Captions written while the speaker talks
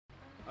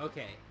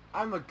Okay.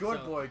 I'm a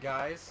good boy,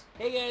 guys.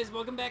 Hey guys,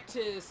 welcome back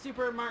to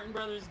Super Martin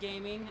Brothers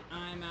Gaming.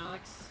 I'm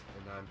Alex.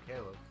 And I'm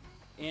Caleb.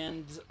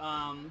 And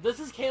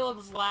this is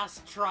Caleb's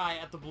last try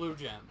at the blue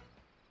gem.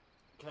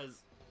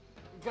 Because,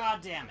 god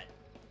damn it,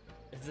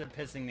 it's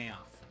pissing me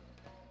off.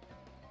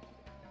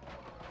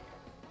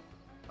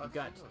 We've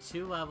got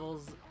 2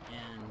 levels,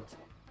 and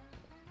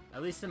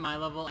at least in my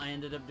level, I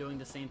ended up doing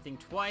the same thing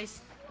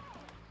twice.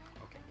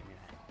 Okay, give me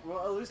that.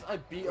 Well, at least I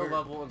beat a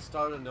level and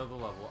started another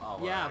level. Oh,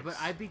 yeah, Alex. but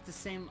I beat the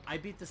same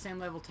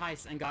level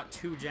twice and got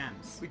 2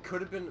 gems. We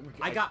could have been.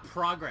 I got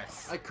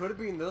progress. I could have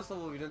been this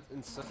level. We didn't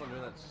insist on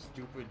doing that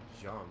stupid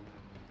jump.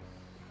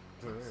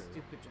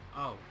 Stupid jump.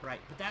 Oh, right,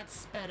 but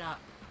that's sped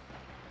up.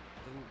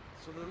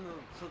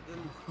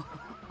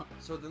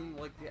 So then,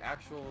 like the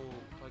actual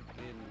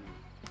fucking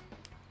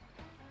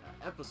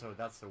episode,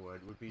 that's the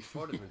word, would be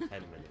shorter than 10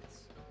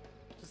 minutes.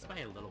 Just by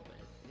a little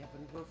bit. Yeah,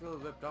 but we'll feel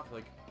ripped off.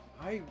 Like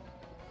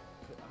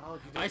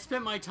I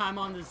spent my time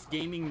on this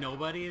gaming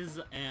nobodies,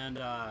 and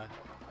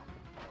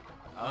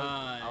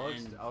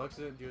Alex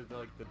didn't do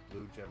the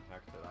blue gem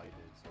hack that I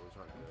did, so it was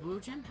not good. Blue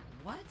gem?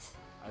 What?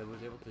 I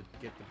was able to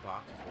get the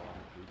boxes while on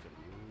the blue gem.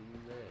 You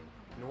were there.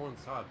 No one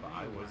saw it, but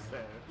I was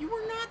there. You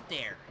were not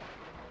there.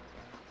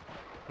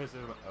 Because I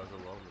was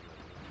alone.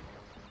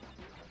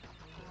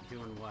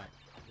 Doing what?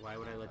 Why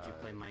would I let you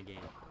play my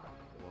game?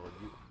 Well,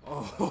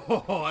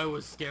 Oh, I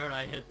was scared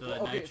I hit the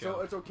nitro. So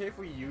it's okay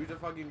for you to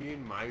fucking be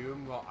in my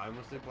room while I'm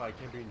asleep, but I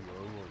can't be in your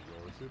room while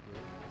you're asleep,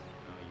 right?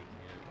 No, you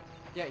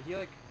can't. Yeah,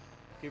 he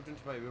came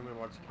into my room and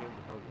watched Kaleb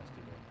the Hill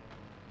yesterday.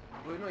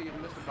 Wait, no, you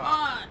missed a box.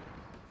 Ah!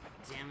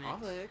 Damn it.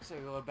 Alex,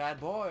 you're a bad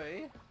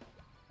boy.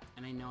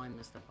 And I know I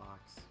missed a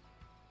box.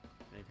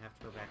 But I'd have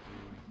to go back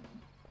anyway.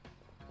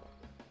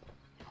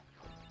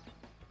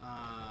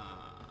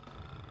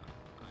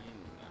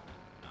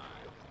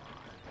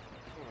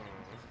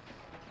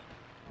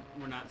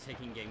 We're not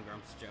taking Game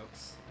Grumps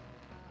jokes.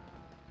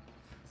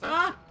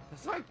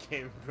 That's not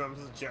Game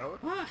Grumps'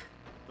 joke.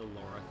 The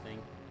Laura thing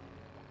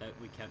that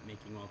we kept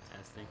making while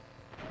testing.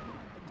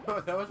 No,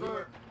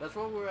 that's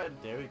what we were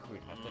at Dairy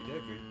Queen. Hashtag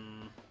Dairy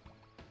Queen.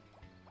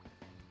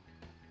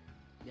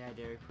 Yeah,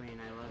 Dairy Queen,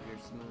 I love your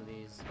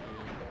smoothies.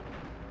 And...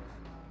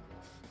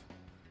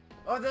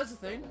 Oh, that's the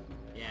thing?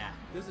 Yeah.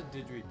 There's a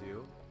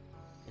didgeridoo.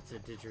 It's a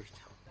didgeridoo.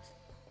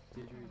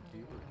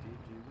 Didgeridoo or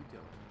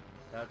didgeridoo.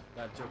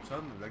 That joke's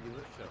on the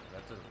regular show.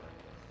 That doesn't work.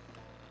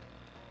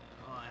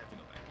 Oh, I have to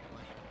go back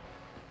anyway.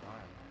 Why?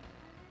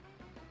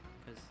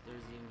 Because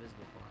there's the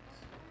invisible box.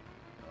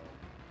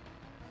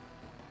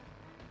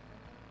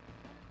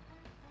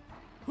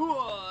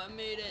 Oh. I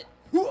made it!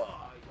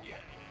 Yeah!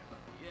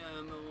 Yeah,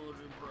 I'm a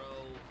Ultra Pro.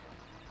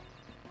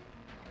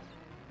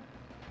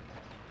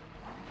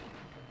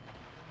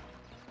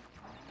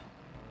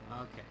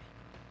 Okay.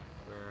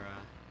 We're,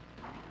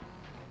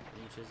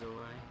 inches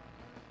away.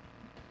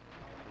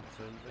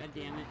 God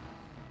damn it.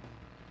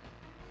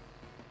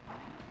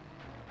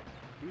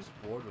 Whose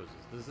board was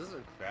this? This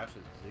isn't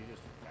Crash's, they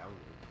just found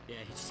it.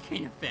 Yeah, he just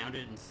kind of found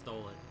it and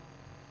stole it.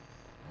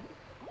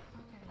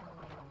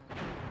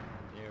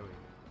 There we go.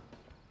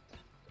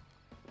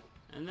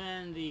 And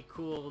then the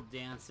cool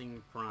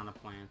dancing piranha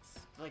plants.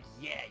 Like,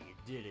 yeah, you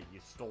did it.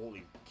 You stole,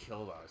 you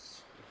killed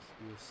us.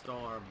 You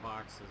stole our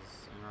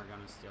boxes and are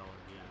gonna steal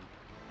our gem.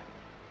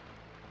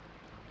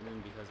 And then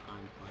because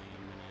I'm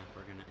playing Minap,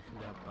 we're gonna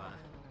end up,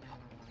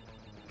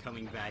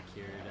 coming back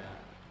here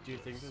to... Do you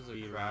think there's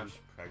a Crash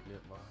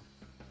pregnant mod?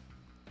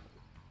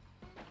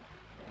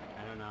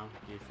 I don't know.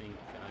 Do you think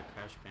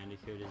Crash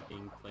Bandicoot is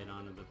being played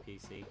on the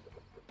PC?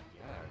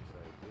 Yeah,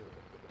 actually I do.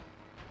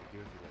 I do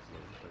think that's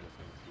played on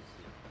the PC.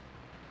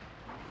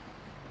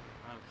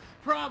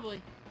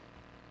 Probably.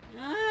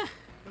 I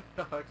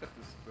like to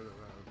spin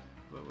around.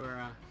 But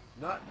we're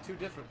not too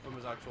different from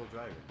his actual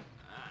driving.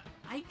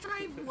 I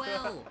drive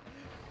well.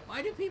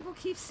 Why do people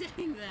keep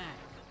saying that?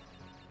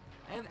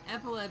 I have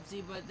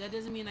epilepsy, but that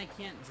doesn't mean I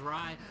can't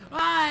drive.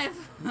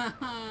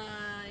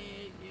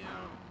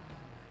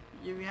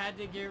 You had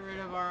to get rid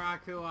of our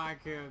Aku,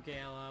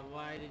 Caleb.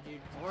 Why did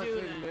you do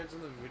that? 30 minutes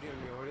in the video and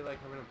you're already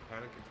having a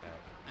panic attack.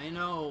 I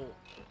know.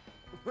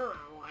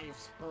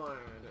 Life's hard.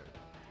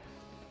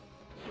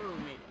 Who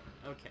made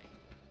it? Okay.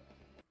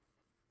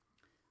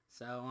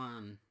 So,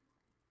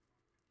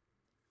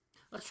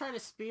 let's try to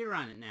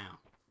speedrun it now.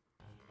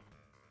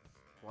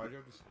 Why do you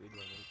have to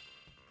speedrun it?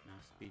 No,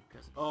 speed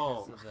because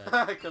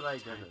because I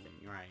did it.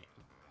 You're right.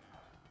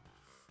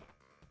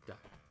 Duh,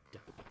 duh.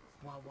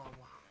 Wow, wow,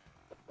 wow.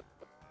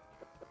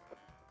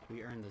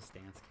 We earned this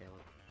dance,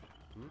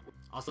 Caleb.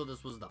 Also,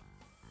 this was the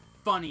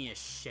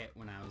funniest shit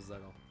when I was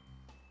little.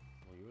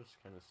 Well, you was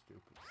kind of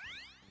stupid.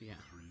 Yeah.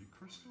 3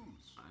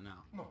 crystals. I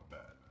know. Not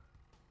bad.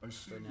 I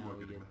see But you now are we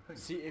getting did. the hang.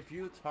 See, if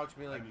you talk to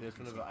me like this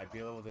whenever I be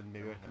able, then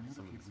maybe I'd have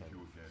something to say.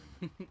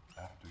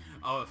 After you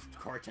Oh, if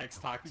Cortex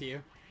talked to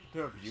you?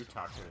 No, if you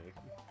talk to me.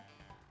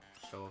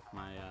 Show off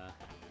my,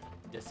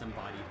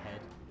 disembodied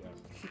head.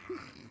 Yeah.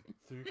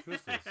 3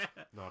 crystals.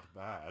 Not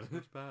bad.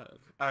 Not bad.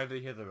 I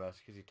didn't hear the rest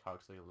because he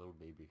talks like a little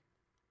baby.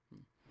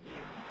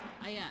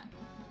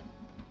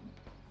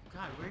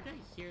 God, where did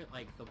I hear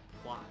like the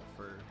plot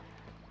for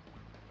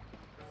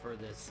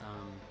this game?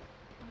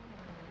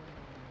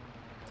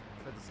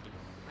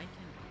 I can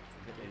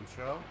The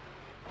intro?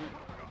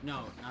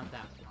 No, not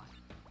that plot.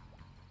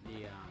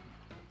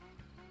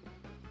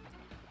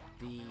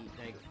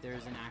 Like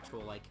there's an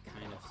actual like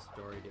kind of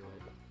story to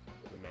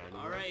it. The manual?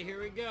 All right,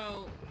 here we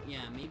go.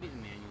 Yeah, maybe the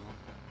manual.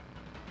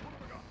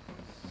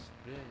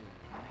 Spin.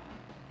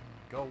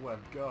 Go, Web,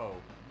 go.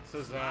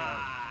 Shazam.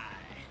 Fly.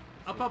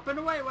 Up and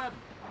away, Web.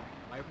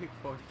 Why are we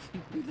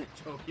quoting the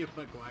Tobey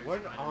Maguire?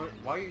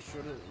 Why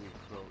shouldn't we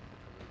quote Tobey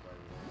Maguire?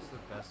 This is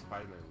the best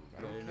Spider-Man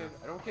movie.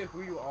 I don't care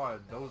who you are.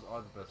 Those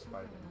are the best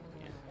Spider-Man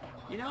movies.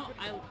 Yeah. You know,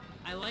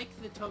 I like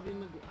the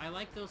I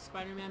like those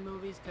Spider-Man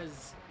movies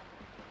because,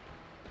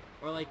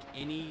 or like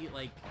any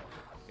like,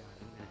 oh God,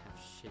 I'm gonna have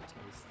shit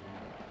taste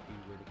and be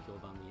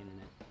ridiculed on the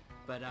internet.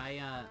 But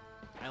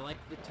I like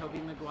the Tobey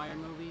Maguire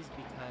movies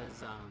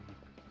because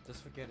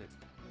Just forget it.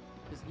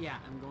 yeah,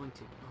 I'm going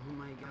to. Oh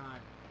my God.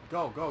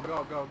 Go, go,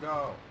 go, go,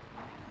 go.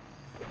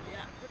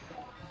 Yeah.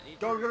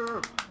 Go, go,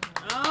 go.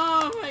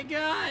 Oh my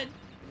God.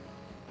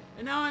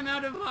 And now I'm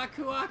out of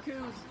Aku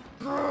Akus.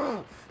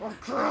 I'll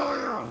kill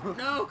you.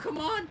 No, come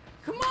on!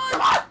 Come on!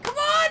 Come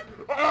on!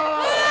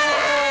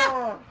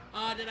 Ah!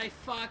 Oh, did I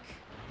fuck?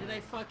 Did I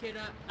fuck it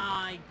up? Oh,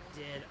 I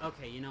did.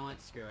 Okay, you know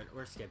what? Screw it.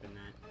 We're skipping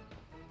that.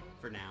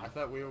 For now. I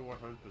thought we were 100%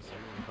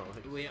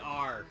 right. We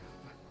are.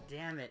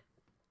 Damn it.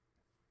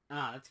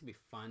 Ah, that's gonna be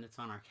fun. It's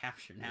on our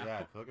capture now. Yeah,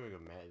 I feel like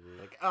I'm mad.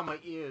 Like, oh, my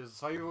ears.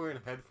 Saw you were wearing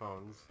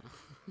headphones.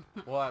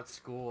 Well, at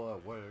school,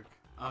 at work.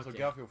 Also, Okay.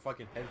 get off your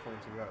fucking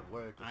headphones when you're at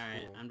work.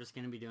 Alright, I'm just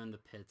gonna be doing the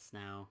pits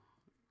now.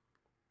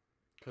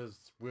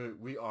 Because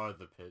we are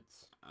the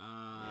pits.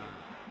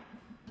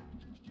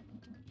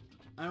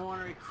 I don't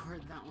want to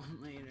record that one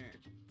later.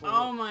 Well,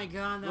 oh my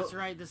God, that's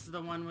right. This is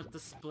the one with the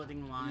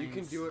splitting lines. You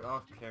can do it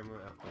off camera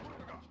after.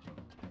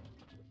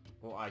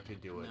 Well, I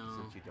could do it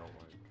No. since you don't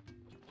want.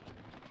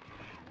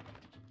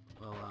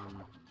 Well,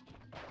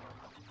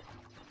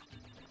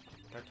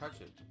 Can I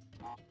touch it?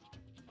 I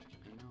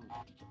know.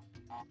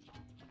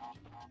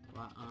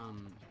 Well,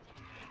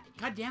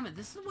 God damn it,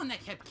 this is the one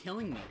that kept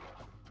killing me.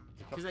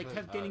 Because I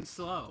kept getting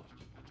slow.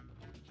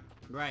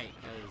 Right,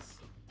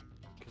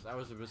 Because I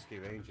was a risky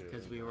ranger.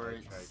 because we were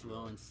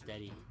slow and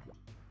steady.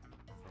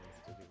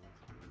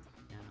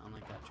 Yeah,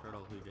 unlike that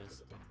turtle who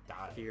just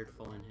died.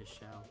 fearful in his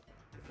shell.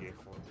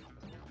 Fearful.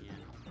 Yeah.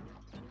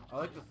 I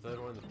like the third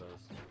one the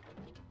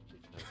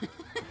best.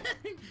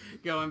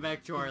 Going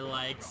back to our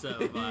likes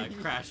of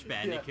Crash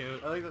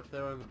Bandicoot. Yeah, I like the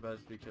third one the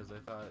best because I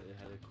thought it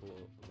had a cool,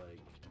 like,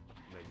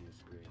 menu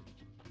screen.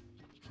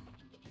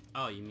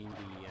 Oh, you mean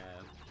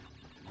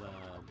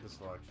The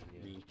selection,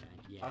 yeah. main pad?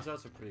 Yeah. Also,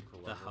 that's some pretty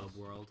cool The levels. hub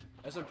world.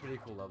 That's some pretty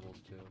cool levels,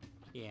 too.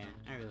 Yeah,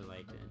 I really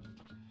liked it.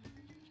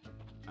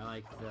 I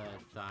like the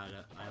thought.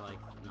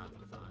 Not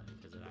the thought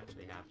because it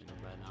actually happened,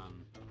 but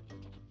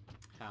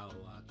how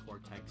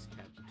Cortex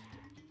kept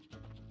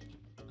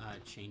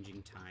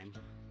changing time.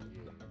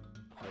 Yeah.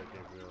 Like, they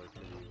really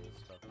cool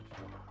stuff and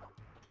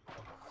shit.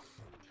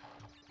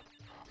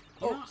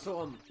 You Oh, know-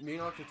 so me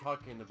and Alex were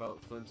talking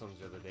about Flintstones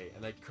the other day,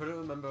 and I couldn't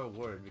remember a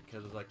word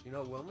because it was like, you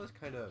know, Wilma's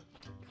kind of,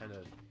 and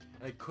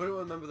I couldn't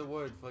remember the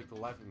word for like the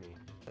life of me,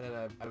 and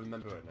then I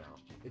remember it now.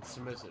 It's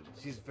submissive.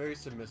 She's very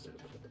submissive.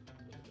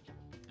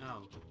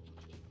 Oh.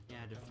 Yeah,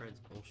 to Fred's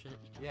bullshit.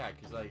 Yeah,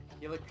 cause like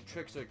he like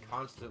tricks her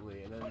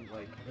constantly, and then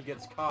like he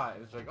gets caught,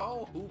 and it's like,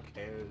 oh, who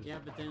cares? Yeah,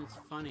 but then it's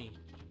funny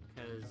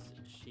because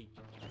she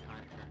caught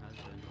her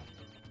husband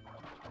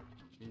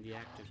in the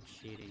act of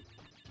cheating.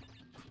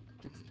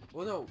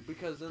 Well, no,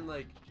 because then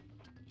like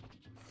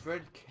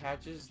Fred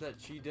catches that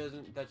she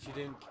didn't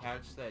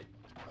catch that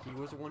he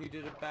was the one who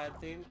did a bad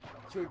thing,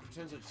 so he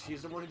pretends that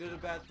she's the one who did a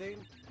bad thing,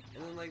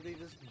 and then like they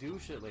just do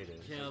shit later.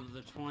 Caleb,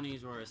 the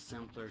 20s were a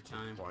simpler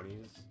time.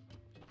 20s.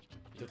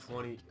 To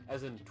 20,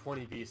 as in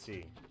 20 BC,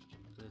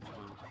 The 20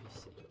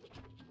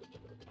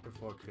 PC.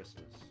 before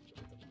Christmas.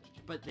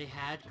 But they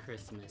had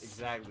Christmas.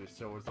 Exactly.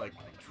 So it's like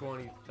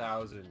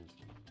 20,000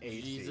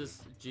 AC.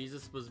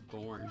 Jesus was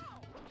born.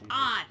 Jesus.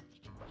 On!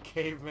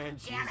 Caveman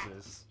Damn it.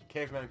 Jesus.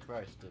 Caveman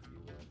Christ, if you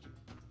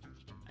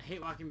will. I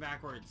hate walking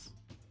backwards.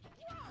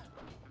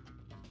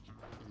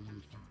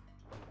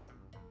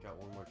 Got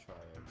one more try,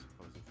 I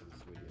suppose, for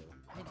this video.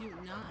 I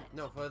do not.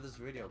 No, for this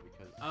video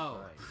because it's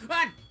Oh.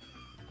 fine.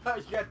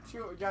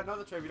 You got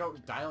another try if you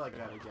don't die like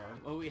that again.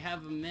 Well, we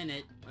have a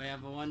minute. We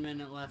have 1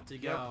 minute left to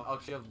You go.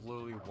 actually have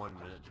literally 1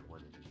 minute to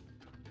win it.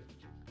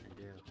 I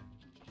do.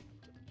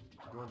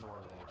 You want the one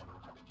that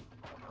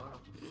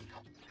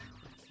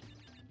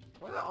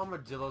Why are the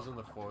armadillos in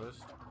the forest?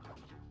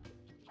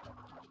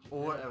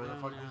 Or whatever the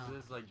fuck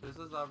this is. Like, this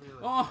is obviously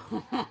like,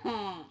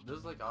 Oh! this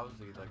is like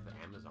obviously like the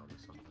Amazon or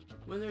something.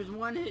 When there's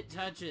one hit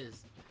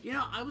touches. You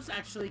know, I was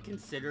actually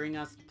considering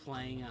us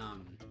playing,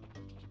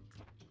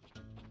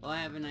 well, I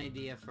have an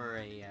idea for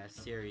a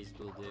series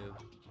we'll do.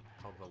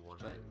 Called the one.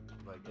 But-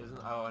 Like, isn't?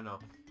 Oh, I know.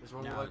 It's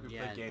when No, like we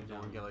yeah, play games and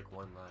we don't. get like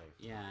one life.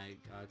 Yeah,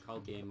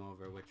 called Game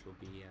Over, which will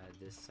be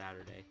this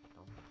Saturday.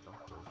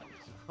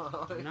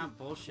 Don't I'm not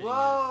bullshitting.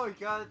 Whoa! You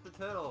got it, the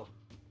turtle.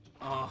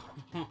 Oh,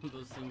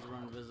 those things were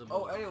invisible.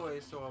 Oh, anyway,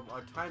 so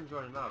our time's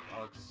running up.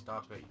 I'll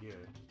stop right here.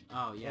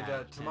 Oh, yeah, And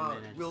 10 tomorrow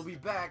minutes. we'll be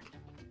back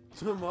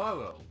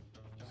tomorrow.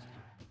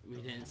 We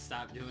didn't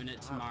stop doing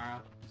it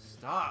tomorrow.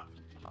 Stop.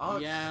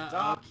 I'll Yeah,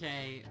 stop.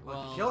 okay, I'll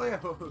well, kill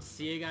you.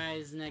 see you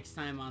guys next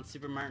time on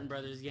Super Martin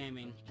Brothers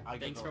Gaming.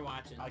 Thanks for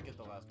watching. I get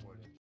the last word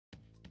in.